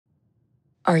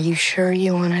Are you sure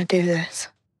you want to do this?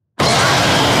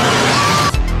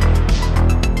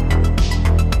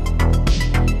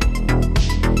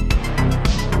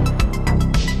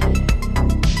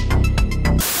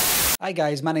 Hi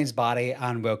guys, my name's Barry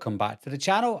and welcome back to the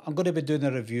channel. I'm going to be doing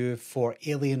a review for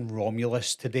Alien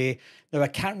Romulus today. Now I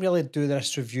can't really do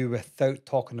this review without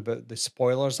talking about the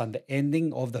spoilers and the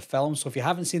ending of the film, so if you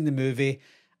haven't seen the movie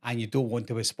and you don't want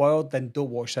to be spoiled, then don't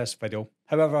watch this video.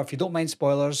 However, if you don't mind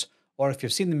spoilers, or if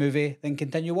you've seen the movie, then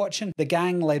continue watching. The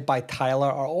gang, led by Tyler,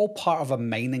 are all part of a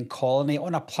mining colony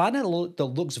on a planet that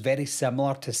looks very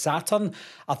similar to Saturn.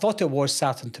 I thought it was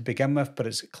Saturn to begin with, but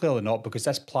it's clearly not, because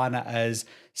this planet is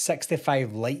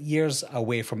 65 light years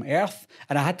away from Earth.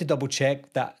 And I had to double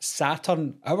check that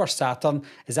Saturn, our Saturn,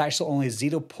 is actually only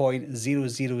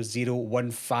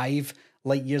 0.00015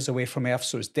 light years away from Earth,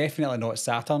 so it's definitely not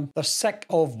Saturn. They're sick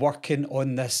of working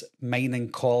on this mining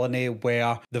colony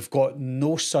where they've got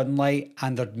no sunlight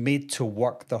and they're made to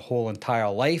work their whole entire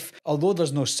life. Although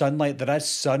there's no sunlight, there is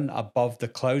sun above the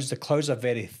clouds. The clouds are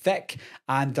very thick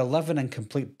and they're living in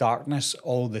complete darkness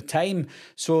all the time.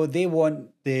 So they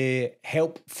want the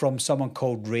help from someone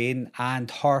called Rain and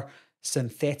her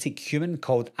synthetic human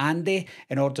called Andy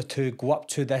in order to go up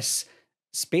to this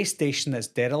space station that's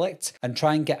derelict and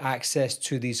try and get access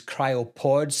to these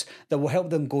cryopods that will help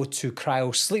them go to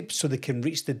cryo sleep so they can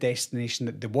reach the destination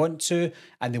that they want to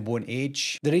and they won't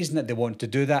age. The reason that they want to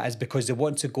do that is because they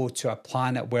want to go to a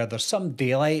planet where there's some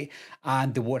daylight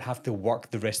and they won't have to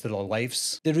work the rest of their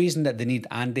lives. The reason that they need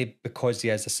Andy, because he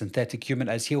is a synthetic human,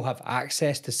 is he'll have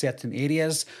access to certain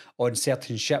areas on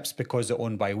certain ships because they're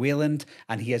owned by Wayland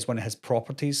and he is one of his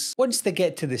properties. Once they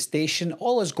get to the station,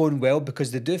 all is going well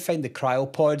because they do find the cryopods.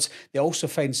 They also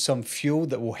find some fuel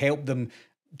that will help them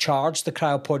charge the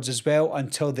cryopods as well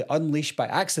until they unleash by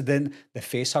accident the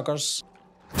facehuggers.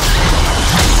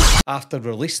 After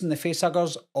releasing the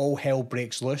facehuggers, all hell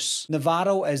breaks loose.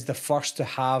 Navarro is the first to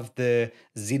have the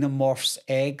xenomorph's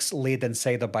eggs laid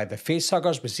inside her by the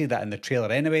facehuggers. We see that in the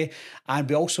trailer anyway. And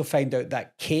we also find out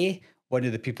that Kay, one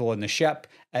of the people on the ship,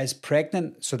 is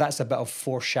pregnant, so that's a bit of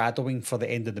foreshadowing for the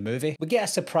end of the movie. We get a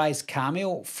surprise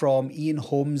cameo from Ian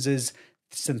Holmes's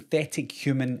synthetic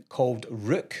human called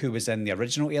Rook, who was in the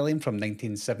original Alien from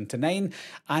 1979,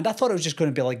 and I thought it was just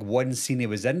going to be like one scene he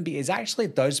was in, but he actually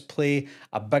does play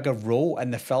a bigger role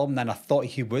in the film than I thought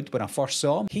he would when I first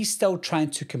saw him. He's still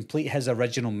trying to complete his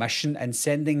original mission and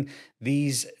sending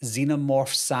these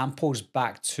xenomorph samples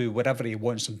back to wherever he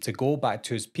wants them to go, back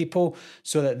to his people,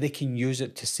 so that they can use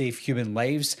it to save human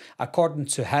lives. According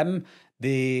to him,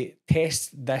 they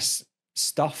test this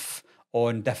stuff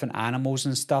on different animals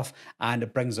and stuff, and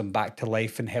it brings them back to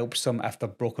life and helps them if they're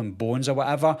broken bones or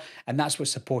whatever. And that's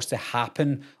what's supposed to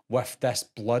happen with this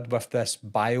blood, with this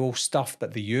bio stuff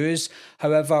that they use.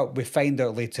 However, we find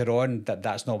out later on that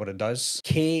that's not what it does.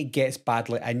 Kay gets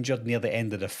badly injured near the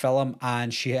end of the film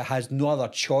and she has no other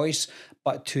choice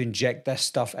but to inject this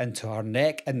stuff into her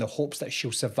neck in the hopes that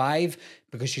she'll survive,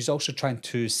 because she's also trying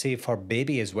to save her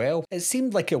baby as well. It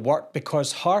seemed like it worked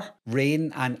because her,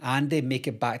 Rain and Andy make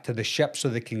it back to the ship so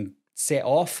they can set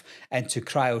off into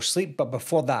cryo sleep. But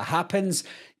before that happens,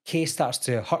 Kay starts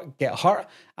to get hurt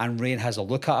and Rain has a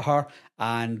look at her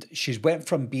and she's went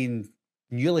from being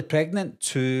newly pregnant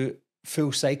to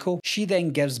full cycle. She then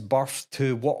gives birth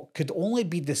to what could only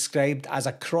be described as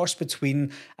a cross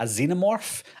between a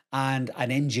xenomorph and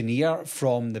an engineer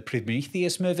from the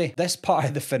Prometheus movie. This part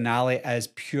of the finale is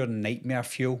pure nightmare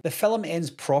fuel. The film ends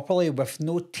properly with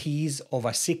no tease of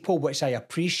a sequel, which I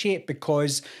appreciate,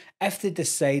 because if they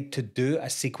decide to do a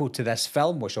sequel to this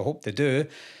film, which I hope they do,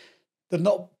 they're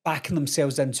not backing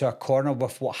themselves into a corner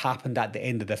with what happened at the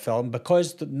end of the film,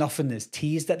 because nothing is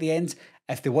teased at the end.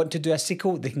 If they want to do a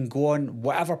sequel, they can go on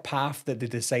whatever path that they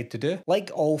decide to do.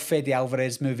 Like all Fede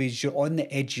Álvarez movies, you're on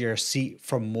the edge of your seat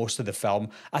for most of the film.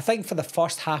 I think for the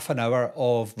first half an hour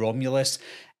of Romulus,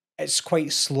 it's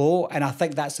quite slow, and I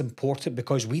think that's important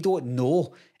because we don't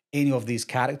know any of these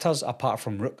characters, apart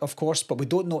from Rook, of course, but we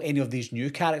don't know any of these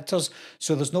new characters,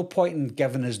 so there's no point in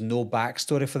giving us no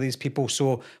backstory for these people.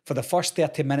 So for the first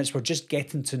 30 minutes, we're just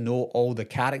getting to know all the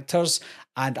characters,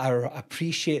 and I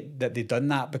appreciate that they've done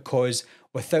that, because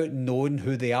without knowing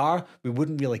who they are, we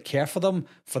wouldn't really care for them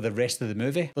for the rest of the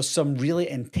movie. There's some really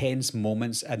intense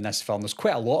moments in this film. There's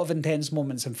quite a lot of intense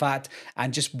moments, in fact,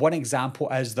 and just one example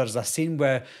is there's a scene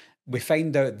where we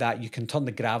find out that you can turn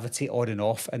the gravity on and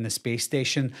off in the space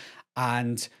station,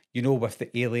 and you know, with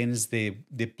the aliens, they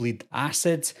bleed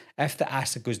acid. If the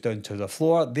acid goes down to the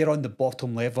floor, they're on the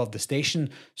bottom level of the station,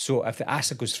 so if the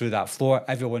acid goes through that floor,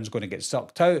 everyone's going to get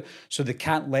sucked out, so they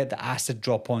can't let the acid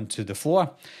drop onto the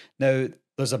floor. Now,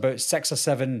 There's about 6 or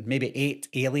 7, maybe 8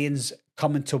 aliens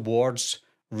coming towards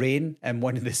Rain in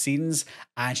one of the scenes,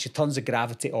 and she turns the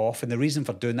gravity off, and the reason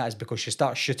for doing that is because she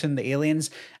starts shooting the aliens,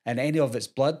 and any of its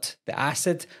blood, the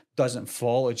acid, doesn't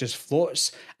fall, it just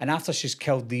floats. And after she's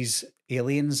killed these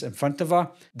aliens in front of her,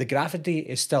 the gravity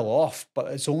is still off, but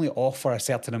it's only off for a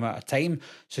certain amount of time,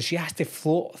 so she has to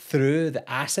float through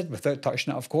the acid without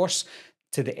touching it, of course,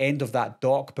 to the end of that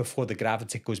dock before the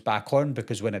gravity goes back on,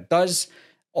 because when it does,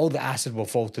 all the acid will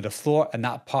fall to the floor, and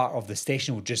that part of the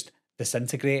station will just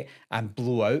disintegrate and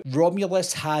blow out.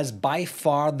 Romulus has by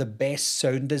far the best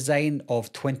sound design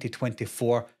of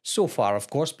 2024 so far, of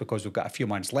course, because we've got a few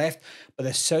months left, but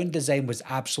the sound design was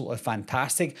absolutely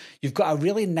fantastic. You've got a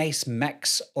really nice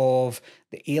mix of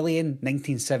the Alien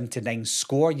 1979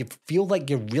 score. You feel like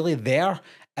you're really there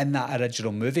in that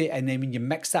original movie, and then when you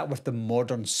mix that with the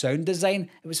modern sound design,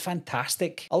 it was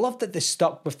fantastic. I love that they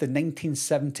stuck with the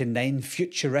 1979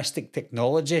 futuristic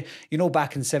technology. You know,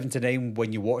 back in 79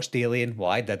 when you watched Alien, well,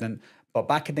 I didn't, but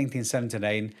back in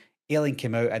 1979, Alien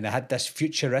came out and they had this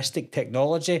futuristic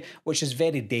technology, which is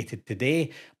very dated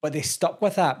today, but they stuck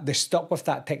with that. They stuck with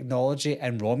that technology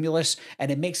in Romulus,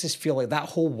 and it makes us feel like that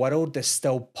whole world is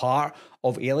still part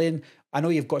of Alien. I know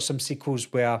you've got some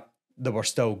sequels where they were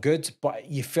still good, but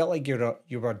you felt like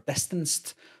you were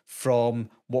distanced from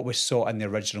what we saw in the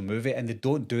original movie, and they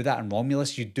don't do that in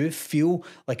Romulus. You do feel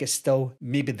like it's still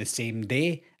maybe the same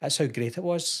day. That's how great it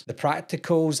was. The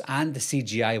practicals and the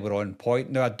CGI were on point.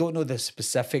 Now, I don't know the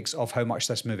specifics of how much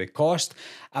this movie cost.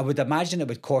 I would imagine it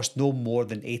would cost no more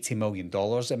than $80 million.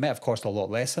 It might have cost a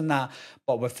lot less than that,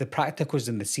 but with the practicals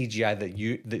and the CGI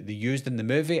that they used in the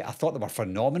movie, I thought they were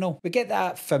phenomenal. We get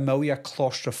that familiar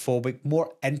claustrophobic,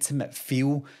 more intimate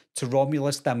feel to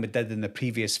Romulus than we did in the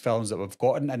previous films that we've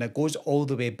gotten, and it goes all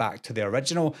the way back to the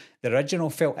original. The original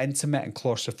felt intimate and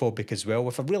claustrophobic as well,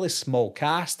 with a really small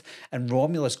cast, and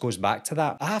Romulus goes back to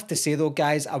that. I have to say though,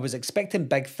 guys, I was expecting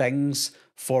big things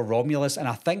for Romulus, and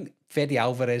I think Fede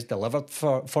Álvarez delivered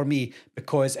for me,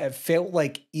 because it felt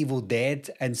like Evil Dead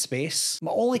in space.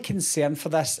 My only concern for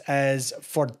this is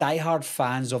for diehard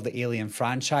fans of the Alien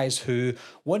franchise who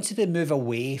wanted to move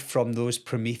away from those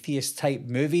Prometheus type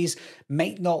movies,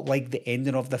 might not like the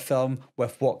ending of the film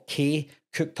with what Kay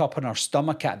cooked up in her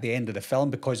stomach at the end of the film,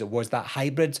 because it was that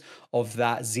hybrid of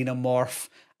that xenomorph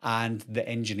and the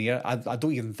engineer. I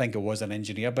don't even think it was an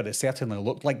engineer, but it certainly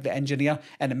looked like the engineer,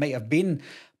 and it might have been.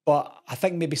 But I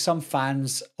think maybe some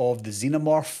fans of the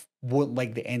xenomorph won't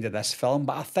like the end of this film.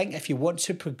 But I think if you want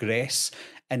to progress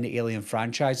in the Alien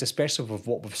franchise, especially with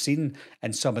what we've seen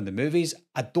in some of the movies,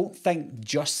 I don't think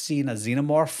just seeing a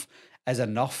xenomorph is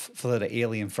enough for the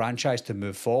Alien franchise to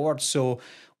move forward. So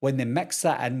when they mix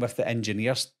that in with the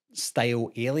engineer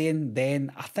style Alien,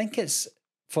 then I think it's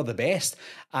for the best.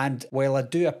 And while I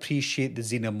do appreciate the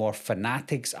xenomorph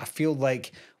fanatics, I feel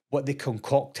like what they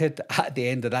concocted at the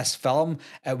end of this film,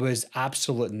 it was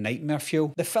absolute nightmare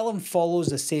fuel. The film follows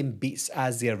the same beats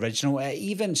as the original. It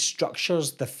even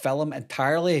structures the film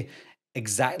entirely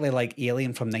exactly like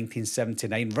Alien from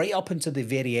 1979, right up until the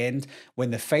very end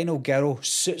when the final girl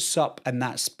suits up in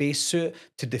that spacesuit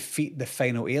to defeat the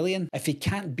final alien. If you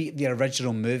can't beat the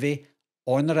original movie,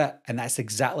 honour it, and that's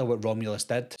exactly what Romulus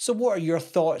did. So what are your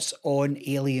thoughts on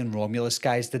Alien Romulus,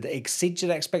 guys? Did it exceed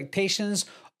your expectations,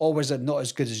 or was it not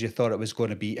as good as you thought it was going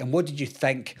to be? And what did you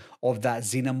think of that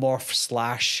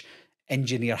xenomorph /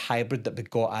 engineer hybrid that we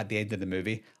got at the end of the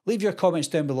movie? Leave your comments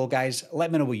down below, guys.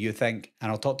 Let me know what you think,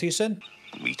 and I'll talk to you soon.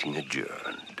 Meeting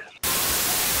adjourned.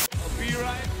 I'll be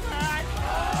right back.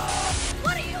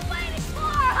 What are you waiting for,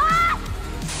 huh?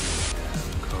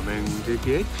 Coming to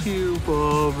get you,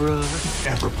 Barbara.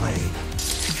 Ever played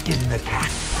Skin the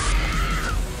Cat?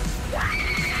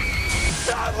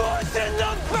 Someone's in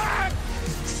the back!